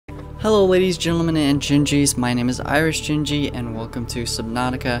Hello ladies, gentlemen, and Gingies. My name is Irish Gingy, and welcome to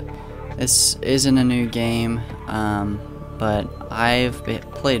Subnautica. This isn't a new game, but I've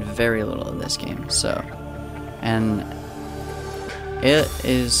played very little of this game, and it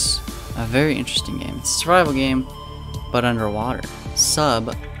is a very interesting game. It's a survival game, but underwater.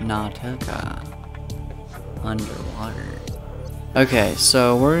 Subnautica. Underwater. Okay,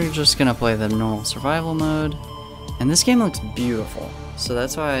 so we're just gonna play the normal survival mode, and this game looks beautiful, so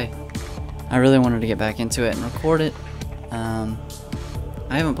that's why I really wanted to get back into it and record it. I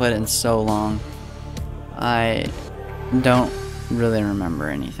haven't played it in so long. I don't really remember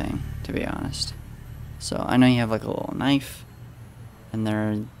anything, to be honest. So I know you have like a little knife,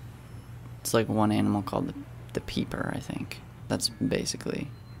 and it's like one animal called the peeper, I think. That's basically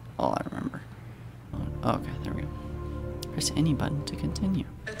all I remember. Oh, okay, there we go. Press any button to continue.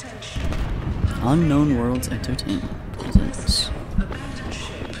 Attention. Unknown Worlds Entertainment presents.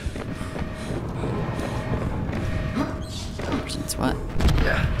 Presents what?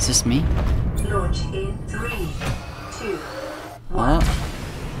 Is this me? Launch in 3, 2, 1. Oh.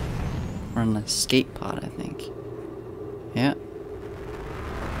 We're in a skate pod, I think. Yeah.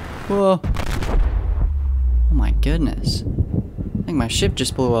 Whoa. Oh my goodness. I think my ship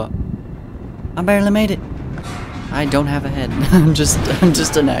just blew up. I barely made it. I don't have a head. I'm just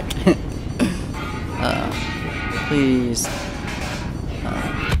a neck. Please.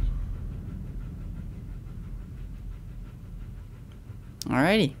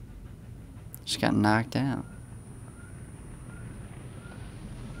 Alrighty. Just got knocked out.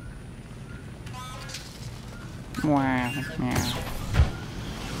 Wow. Yeah.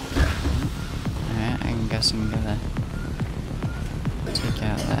 Alright, I guess I'm gonna take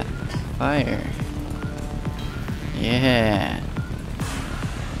out that fire. Yeah.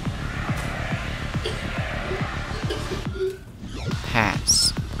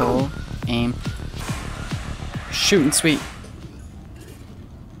 Pass. Pull. Aim. Shooting sweet.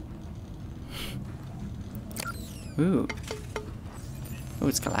 Ooh. Ooh,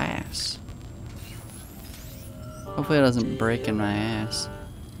 it's glass. Hopefully it doesn't break in my ass.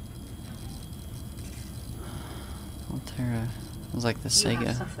 Altera. It was like the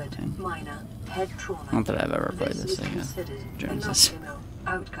Sega thing. Not that I've ever played the Sega Genesis.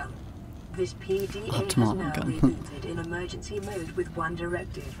 Outcome. This PDA has Optimal now outcome. rebooted in emergency mode with one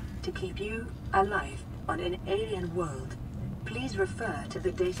directive: to keep you alive on an alien world. Please refer to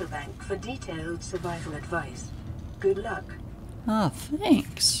the data bank for detailed survival advice. Good luck. Oh,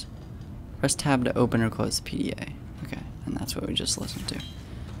 thanks. Press tab to open or close the PDA. Okay, and that's what we just listened to.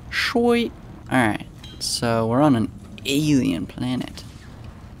 Sweet. Alright, so we're on an alien planet.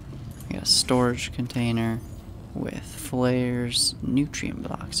 We got a storage container with flares, nutrient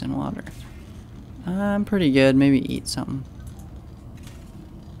blocks, and water. I'm pretty good. Maybe eat something.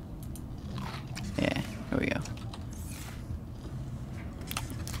 Yeah, here we go.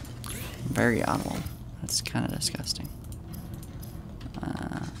 Very audible. That's kind of disgusting.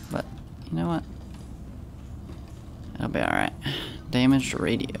 But you know what? It'll be alright. Damaged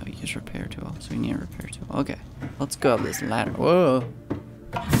radio. Use repair tool. So we need a repair tool. Okay. Let's go up this ladder. Whoa.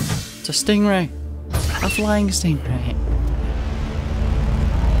 It's a stingray. A flying stingray.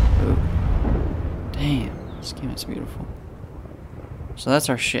 Ooh. Damn. This game is beautiful. So that's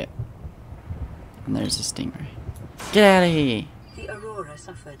our ship. And there's the stingray. Get out of here. The Aurora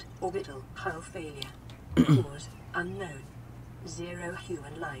suffered orbital hull failure. Cause unknown. 0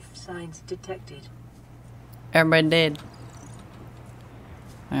 human life signs detected. Everybody dead.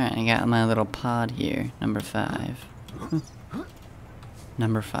 Alright, I got my little pod here. Number 5.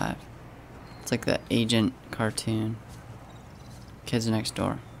 Number 5. It's like the agent cartoon. Kids Next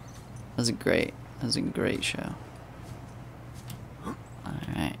Door. That was a great show.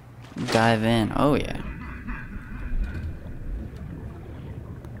 Alright. Dive in. Oh yeah.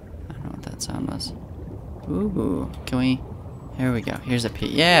 I don't know what that sound was. Ooh. Can we? Here we go. Here's a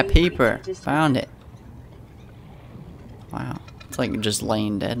yeah, peeper. Found it. Wow. It's like just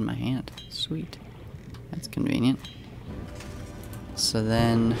laying dead in my hand. Sweet. That's convenient. So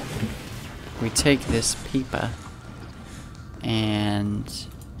then we take this peeper and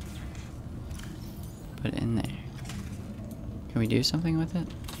put it in there. Can we do something with it?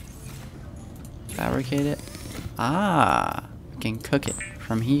 Fabricate it? Ah! We can cook it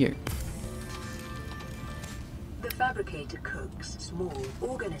from here. The fabricator cooks small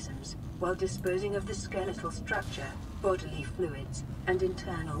organisms while disposing of the skeletal structure, bodily fluids, and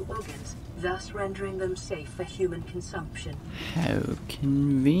internal organs, thus rendering them safe for human consumption. How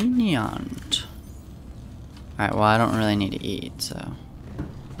convenient. Alright, well I don't really need to eat, so...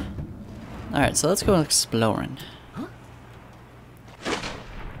 Alright, so let's go exploring.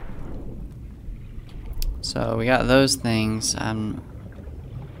 So we got those things. I'm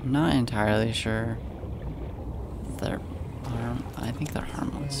not entirely sure if they're I think they're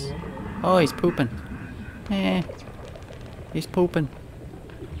harmless. Oh, he's pooping. He's pooping.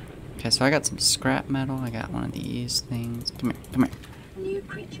 Okay, so I got some scrap metal. I got one of these things. Come here, come here.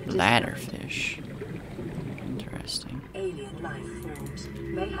 Ladderfish. Interesting. Alien life forms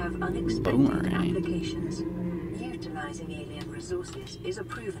may have unexpected Boomerang. applications. Utilizing alien resources is a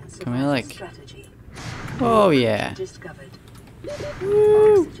proven Can we, survival like... strategy. Oh, yeah. Discovered.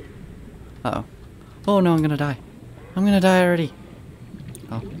 Woo. Oxygen. Uh-oh. Oh, no, I'm gonna die. I'm gonna die already.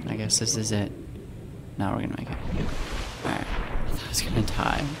 Oh, I guess this is it. Now we're gonna make it. Alright. I thought I was gonna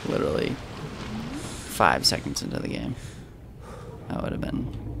die, literally 5 seconds into the game. That would have been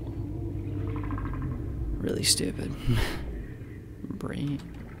really stupid. Break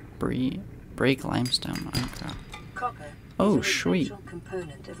limestone. Oh, crap. Copper Oh, is an sweet. essential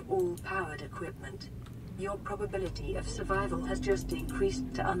component of all powered equipment. Your probability of survival has just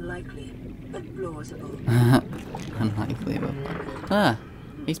increased to unlikely, but plausible. Unlikely, but... Ah!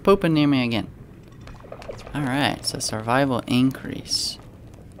 He's pooping near me again. Alright, so survival increase.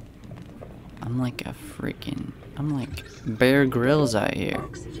 I'm like a freaking... I'm like Bear Grylls out here.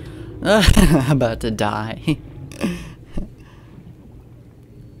 About to die.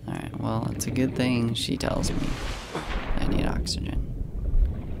 Alright, well, it's a good thing she tells me I need oxygen.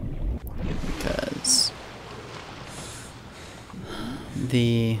 Because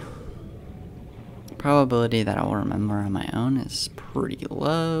the probability that I'll remember on my own is pretty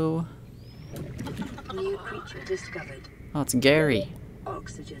low. New creature discovered. Oh, it's Gary.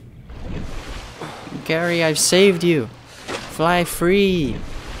 Oxygen. Gary, I've saved you. Fly free.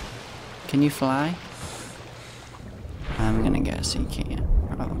 Can you fly? I'm gonna guess he can't,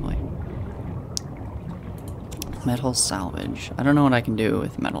 probably. Metal salvage. I don't know what I can do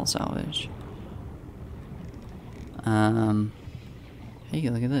with metal salvage. Hey,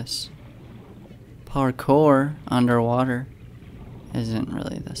 look at this. Parkour underwater isn't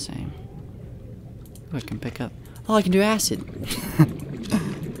really the same. Ooh, I can pick up. Oh, I can do acid.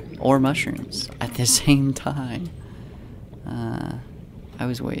 Or mushrooms at the same time. I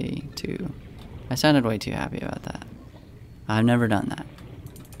was way too... I sounded way too happy about that. I've never done that.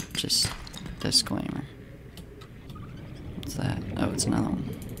 Just disclaimer. What's that? Oh, it's another one.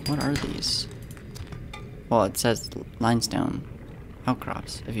 What are these? Well, it says limestone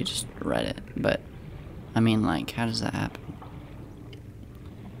outcrops if you just read it, but I mean, like, how does that happen?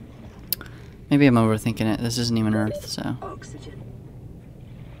 Maybe I'm overthinking it. This isn't even Earth, so... Oxygen.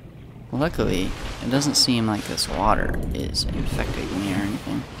 Luckily, it doesn't seem like this water is infecting me or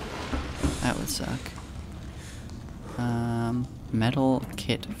anything. That would suck. Medical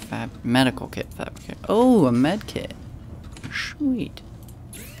kit fabricator. Oh, a med kit. Sweet.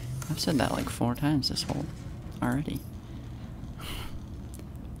 I've said that like 4 times this whole already.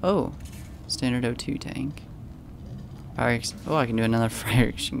 Oh, standard O2 tank. Oh, I can do another fire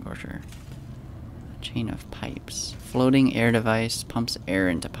extinguisher. A chain of pipes. Floating air device pumps air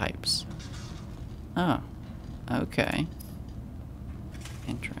into pipes. Oh, okay.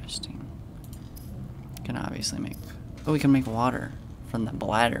 Interesting. Can obviously make... Oh, we can make water from the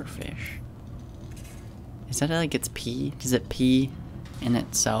bladder fish. Is that like its pee? Does it pee in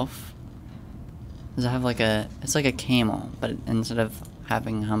itself? Does it have like a... It's like a camel, but instead of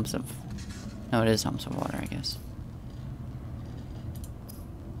having humps of... No, it is humps of water, I guess.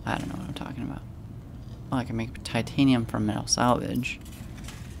 I don't know what I'm talking about. Oh, I can make titanium from metal salvage.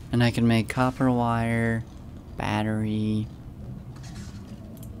 And I can make copper wire, battery...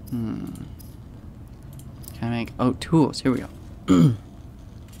 Can I make... Oh, tools. Here we go. I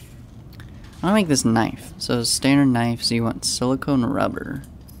want to make this knife. So standard knife, so you want silicone rubber.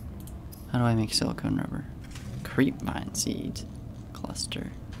 How do I make silicone rubber? Creepvine seeds.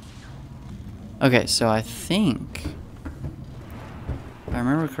 Cluster. Okay, so I think... If I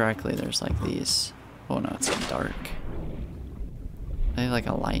remember correctly, there's like these... Oh no, it's dark. They have like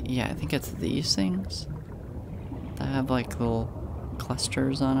a light... Yeah, I think it's these things. That have like little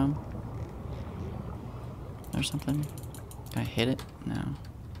clusters on them. Or something. Can I hit it? No.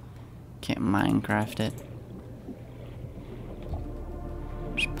 Can't Minecraft it.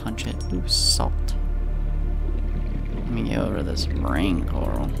 Just punch it. Ooh, salt. Let me get over this brain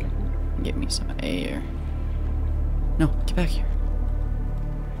coral. Get me some air. No, get back here.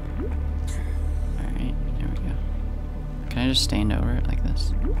 Alright, there we go. Can I just stand over it like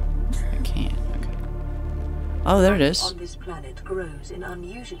this? I can't. Okay. Oh, there it is. On this planet grows in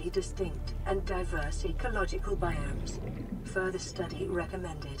unusually distinct and diverse ecological biomes. Further study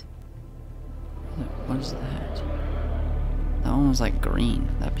recommended. What is that? That one was like green.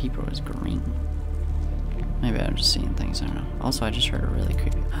 That peeper was green. Maybe I'm just seeing things, I don't know. Also, I just heard a really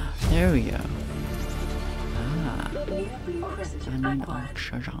creepy... There we go. Ah.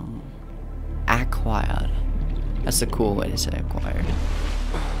 Acquired. That's the cool way to say acquired.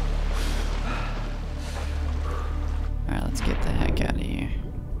 Alright, let's get the heck out of here.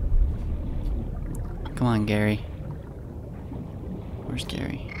 Come on, Gary. Where's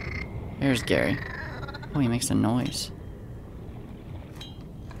Gary? There's Gary. Oh, he makes a noise.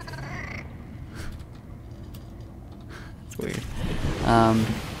 That's weird.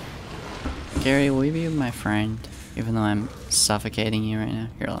 Gary, will you be my friend? Even though I'm suffocating you right now.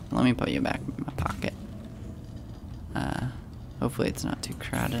 Here, let me put you back in my pocket. Hopefully it's not too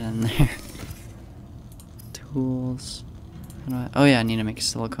crowded in there. Tools. Oh yeah, I need to make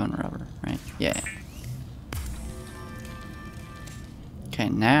silicone rubber, right? Yeah. Okay,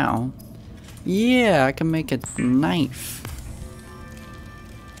 now... Yeah, I can make a knife.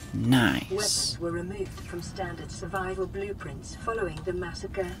 Nice. Weapons were removed from standard survival blueprints following the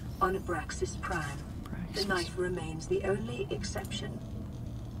massacre on Abraxas Prime. The knife remains the only exception.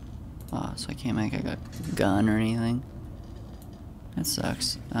 Oh, so I can't make a gun or anything? That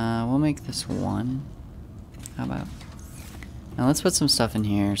sucks. We'll make this one. How about... Now let's put some stuff in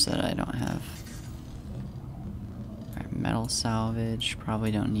here so that I don't have... Alright, metal salvage.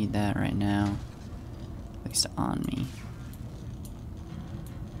 Probably don't need that right now. At least on me.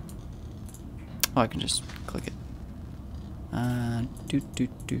 Oh, I can just click it.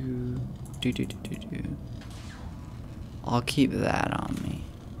 I'll keep that on me.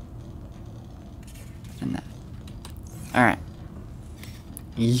 And that. Alright.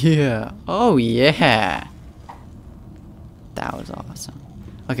 Yeah. Oh, yeah. That was awesome.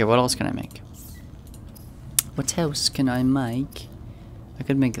 Okay, what else can I make? What else can I make? I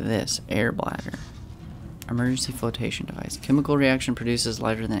could make this. Air bladder. Emergency flotation device. Chemical reaction produces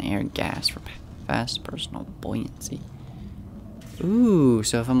lighter than air gas for fast personal buoyancy. Ooh,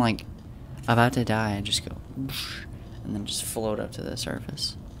 so if I'm like about to die, I just go whoosh, and then just float up to the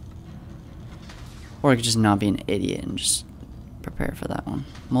surface. Or I could just not be an idiot and just prepare for that one.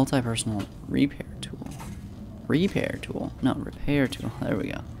 Multi-personal repair tool. Repair tool? No, repair tool. There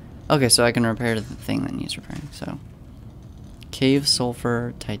we go. Okay, so I can repair the thing that needs repairing. So, cave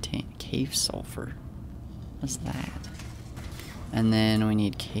sulfur titanium. Cave sulfur. What's that? And then we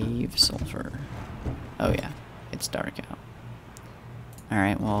need cave sulfur. Oh yeah, it's dark out.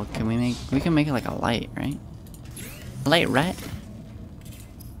 Alright, well, can we can make it like a light, right? Light, right?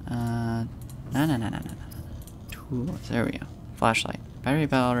 No. Tools, there we go. Flashlight. Battery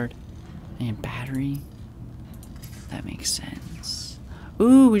powered. And battery. That makes sense.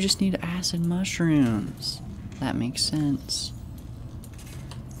 Ooh, we just need acid mushrooms. That makes sense.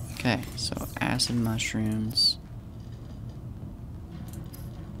 Okay, so acid mushrooms.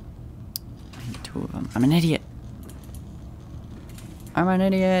 I need 2 of them. I'm an idiot. I'm an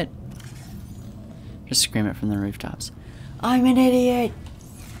idiot. Just scream it from the rooftops. I'm an idiot.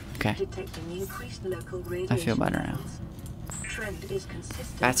 Okay. I feel better now.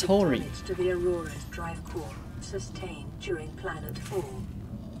 That's hoary. To the Aurora's drive core, sustained during planet fall.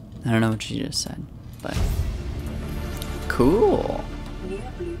 I don't know what you just said, but cool. New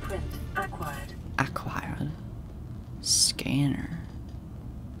blueprint acquired. Acquired. Scanner.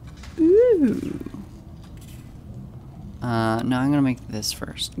 Ooh. No, I'm gonna make this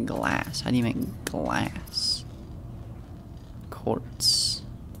first. Glass. How do you make glass? Quartz.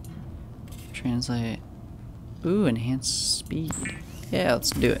 Translate. Ooh, enhanced speed. Yeah,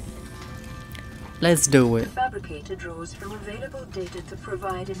 let's do it. Let's do it. The fabricator draws from available data to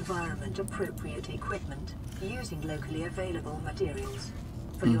provide environment-appropriate equipment using locally available materials.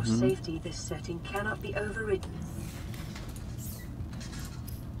 For your safety, this setting cannot be overridden.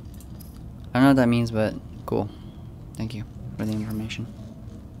 I don't know what that means, but cool. Thank you for the information.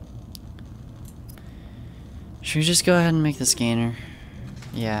 Should we just go ahead and make the scanner?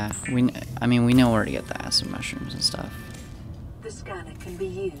 Yeah, I mean, we know where to get the acid mushrooms and stuff. The scanner can be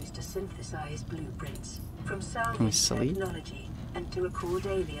used to synthesize blueprints from salvage technology and to record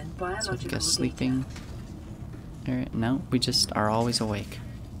alien biological data. So sleeping area? No, we just are always awake.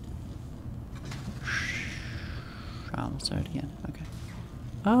 I almost started again. Okay.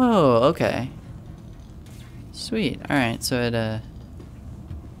 Oh, okay. Sweet. All right. So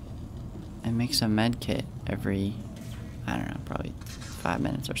it makes a med kit every, I don't know, probably 5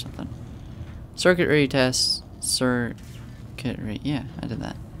 minutes or something. Circuitry test. Circuitry. Yeah, I did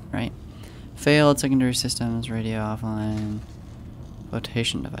that. Right. Failed secondary systems. Radio offline.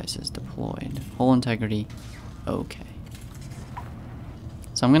 Flotation devices deployed. Hull integrity. Okay.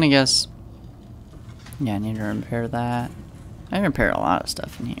 So I'm gonna guess. Yeah, I need to repair that. I repair a lot of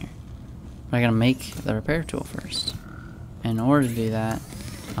stuff in here. But I gotta make the repair tool first. In order to do that,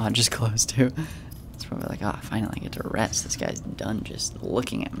 oh, it just closed too. It's probably like, oh, I finally get to rest. This guy's done just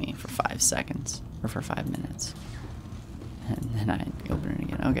looking at me for 5 seconds. Or for 5 minutes. And then I open it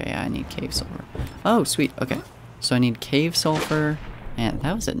again. Okay, yeah, I need cave sulfur. Oh, sweet. Okay. So I need cave sulfur. And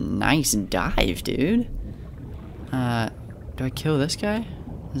that was a nice dive, dude. Do I kill this guy?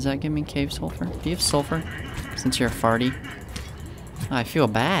 Does that give me cave sulfur? Do you have sulfur? Since you're a farty. Oh, I feel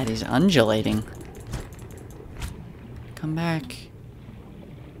bad. He's undulating. Come back.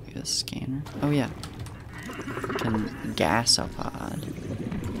 Get a scanner. Oh, yeah. Can gassopod.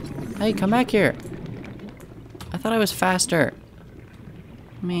 Hey, come back here. I thought I was faster.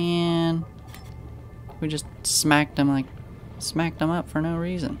 Man. We just smacked him up for no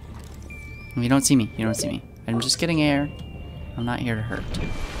reason. You don't see me. You don't see me. I'm just getting air. I'm not here to hurt.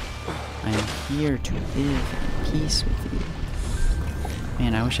 I am here to live in peace with you.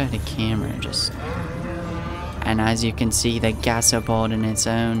 Man, I wish I had a camera just... And as you can see, the gassopod in its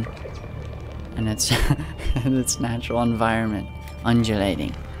own... And its, in its natural environment,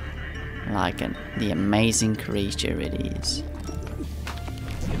 undulating. Like the amazing creature it is.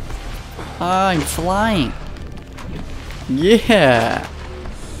 Oh, I'm flying! Yeah!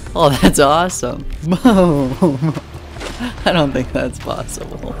 Oh, that's awesome! Boom! I don't think that's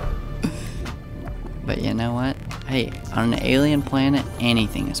possible. But you know what? Hey, on an alien planet,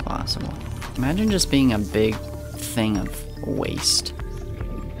 anything is possible. Imagine just being a big thing of waste.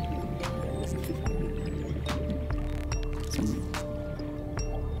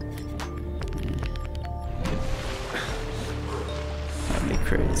 That'd be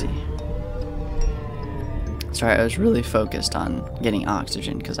crazy. Sorry, I was really focused on getting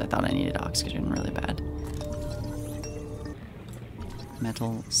oxygen because I thought I needed oxygen really bad.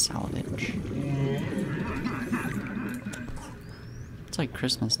 Metal salvage. It's like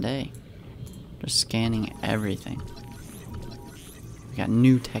Christmas Day. Just scanning everything. We got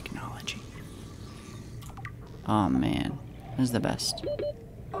new technology. Oh man, this is the best.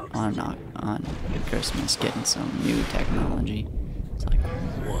 On Christmas, getting some new technology. It's like,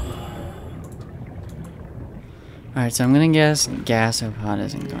 whoa. Alright, so I'm gonna guess gassopod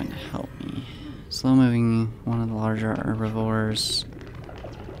isn't going to help me. Slow moving, one of the larger herbivores.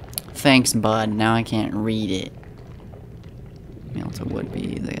 Thanks, bud. Now I can't read it. Melta would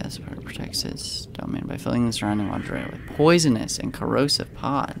be the gassopod protects its domain by filling the surrounding water with poisonous and corrosive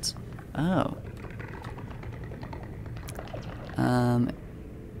pods. Oh.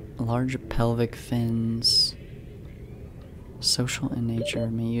 Larger pelvic fins. Social in nature,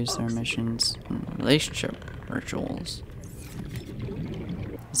 may use their emissions in relationship rituals.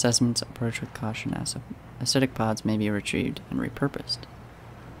 Assessments approach with caution as acidic pods may be retrieved and repurposed.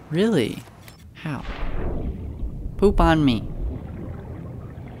 Really? How? Poop on me.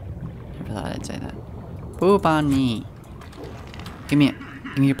 Never thought I'd say that. Poop on me. Give me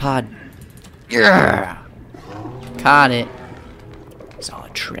your pod. Yeah. Caught it. It's all a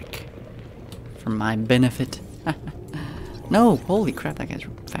trick. For my benefit. No, holy crap, that guy's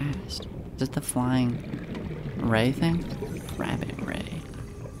fast. Is it the flying ray thing? Rabbit ray.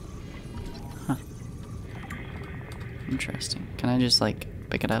 Huh. Interesting. Can I just, like,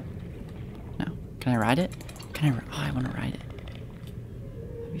 pick it up? No. Can I ride it? Can I? Oh, I want to ride it.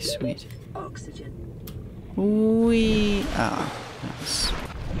 That'd be sweet. Oxygen. Wee. Oh, that was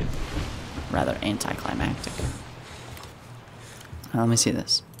rather anticlimactic. Let me see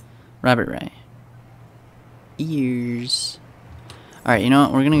this. Rabbit ray. Ears. Alright, you know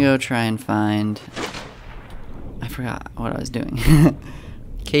what? We're gonna go try and find... I forgot what I was doing.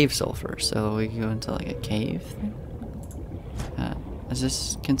 Cave sulfur. So we go into like a cave thing? Is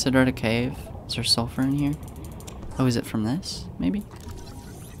this considered a cave? Is there sulfur in here? Oh, is it from this? Maybe?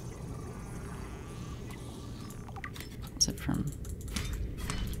 Is it from...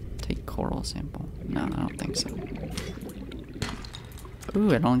 Take coral sample. No, I don't think so.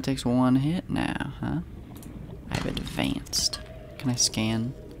 Ooh, it only takes one hit now, huh? I've advanced. Can I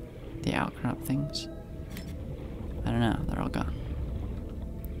scan the outcrop things? I don't know, they're all gone.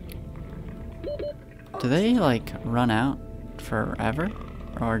 Do they, like, run out forever?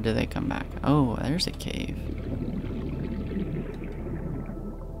 Or do they come back? Oh, there's a cave.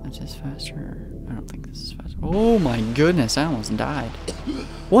 Is this faster? I don't think this is faster. Oh my goodness, I almost died.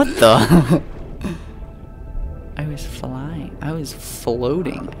 What the? I was flying. I was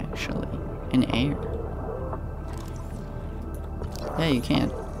floating, actually, in air. Yeah, you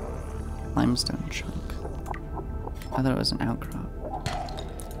can. Limestone chunk. I thought it was an outcrop.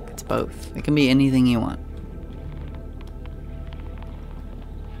 It's both. It can be anything you want.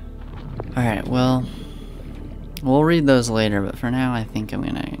 Alright, well, we'll read those later, but for now I think I'm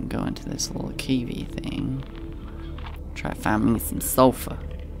gonna go into this little cavey thing. Try to find me some sulfur.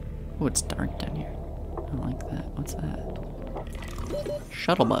 Oh, it's dark down here. I don't like that. What's that?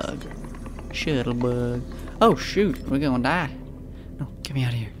 Shuttlebug. Shuttlebug. Oh, shoot. We're gonna die. No, get me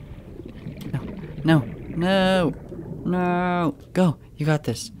out of here. No, no, no, no. Go. You got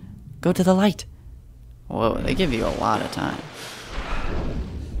this. Go to the light. Whoa, they give you a lot of time.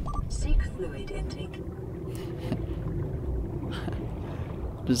 Seek fluid intake.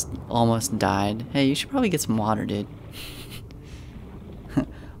 Just almost died. Hey, you should probably get some water, dude.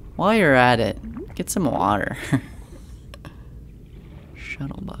 While you're at it, get some water.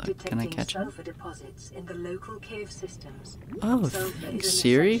 Shuttlebug. Can I catch him? Sulfur deposits in the local cave systems. Oh, Sulfur is an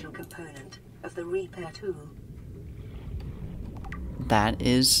Siri? essential component of the repair tool. That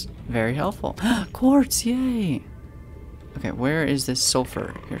is very helpful. Quartz, yay! Okay, where is this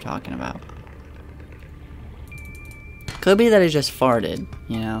sulfur you're talking about? Could be that I just farted,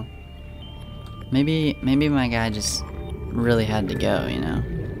 you know? Maybe my guy just really had to go, you know?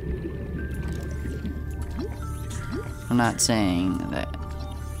 I'm not saying that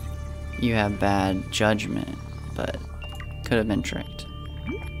you have bad judgment, but could have been tricked.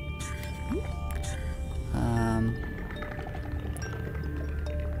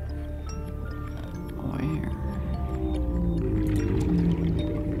 Where?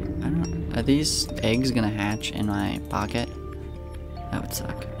 I don't. Are these eggs gonna hatch in my pocket? That would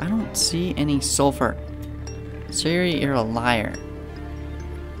suck. I don't see any sulfur. Siri, you're a liar.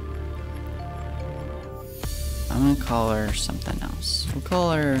 I'm gonna call her something else. We'll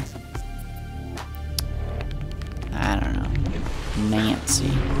call her, I don't know,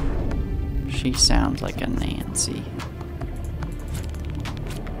 Nancy. She sounds like a Nancy.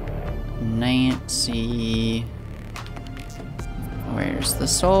 Nancy. Where's the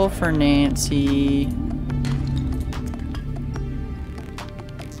sulfur, Nancy?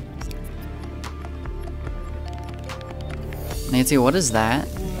 Nancy, what is that?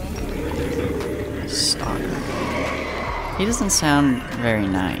 Stalker. He doesn't sound very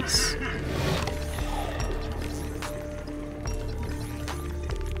nice.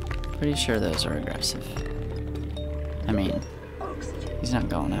 Pretty sure those are aggressive. I mean, he's not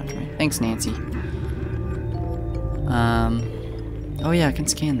going after me. Thanks, Nancy. Oh yeah, I can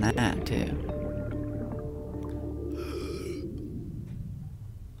scan that too.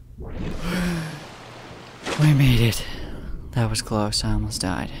 We made it. That was close. I almost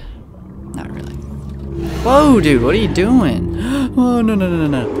died. Not really. Whoa, dude, what are you doing? Oh, no, no, no, no,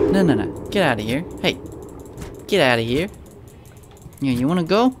 no, no, no, no. Get out of here. Hey, get out of here. Yeah, you want to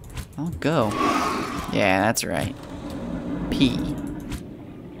go? I'll go. Yeah, that's right. Pee.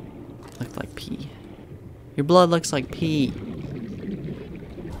 Looked like pee. Your blood looks like pee.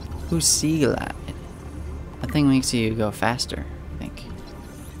 Who's sea glide? That thing makes you go faster, I think.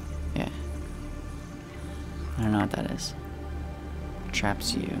 Yeah. I don't know what that is.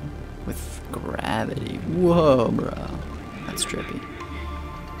 Traps you with gravity. Whoa, bro. That's trippy.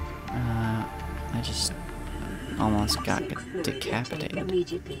 I just almost got decapitated.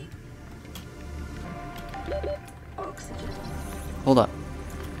 Immediately. Oxygen. Hold up.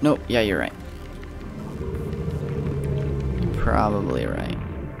 Nope, yeah, you're right. Probably right.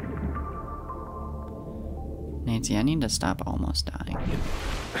 Nancy, I need to stop almost dying.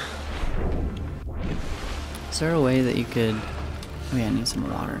 Is there a way that you could... Oh yeah, I need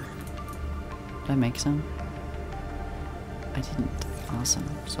some water. Did I make some? I didn't. Awesome.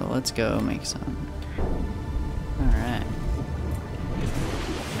 So let's go make some. Alright.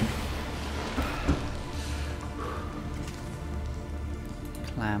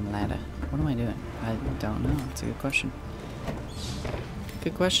 Climb ladder. What am I doing? I don't know. It's a good question.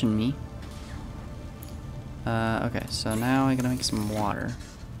 Good question, me. Okay, so now I gotta make some water.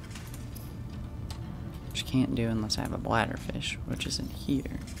 Which I can't do unless I have a bladderfish, which is in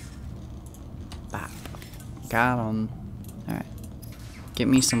here. Bop. Got him. Alright. Get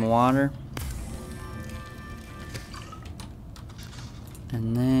me some water.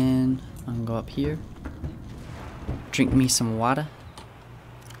 And then I'm gonna go up here. Drink me some water.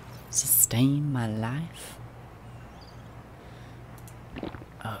 Sustain my life.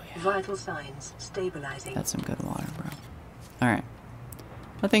 Oh yeah. Vital signs stabilizing. That's some good water, bro. Alright.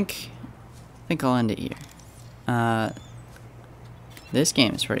 I think I'll end it here. This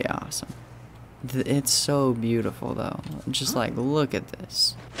game is pretty awesome. It's so beautiful though. Just like, look at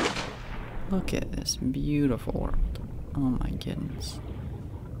this. Look at this beautiful world. Oh my goodness.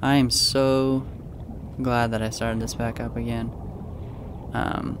 I am so glad that I started this back up again.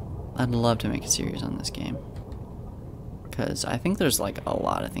 I'd love to make a series on this game. Because I think there's like a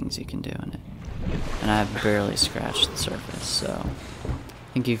lot of things you can do in it. And I've barely scratched the surface, so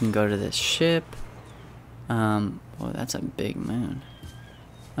I think you can go to this ship. Well, that's a big moon.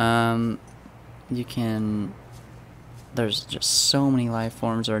 You can... There's just so many life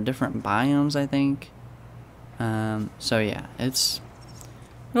forms, or different biomes, I think. So yeah,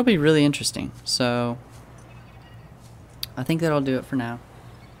 it'll be really interesting. So I think that'll do it for now.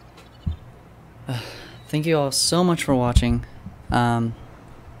 Thank you all so much for watching. And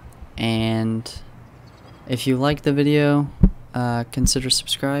if you liked the video, consider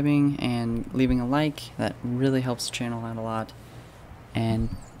subscribing and leaving a like. That really helps the channel out a lot.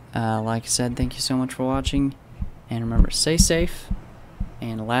 And like I said, thank you so much for watching. And remember, stay safe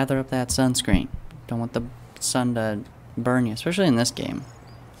and lather up that sunscreen. Don't want the sun to burn you, especially in this game.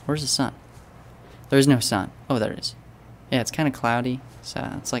 Where's the sun? There's no sun. Oh, there it is. Yeah, it's kind of cloudy,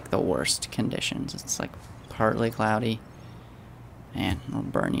 so it's like the worst conditions. It's like partly cloudy. Man, it'll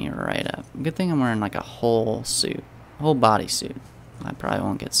burn you right up. Good thing I'm wearing like a whole suit, a whole body suit. I probably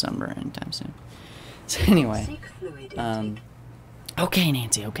won't get sunburned anytime soon. So anyway, okay,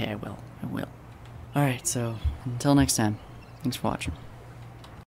 Nancy. Okay, I will. Alright, so until next time, thanks for watching.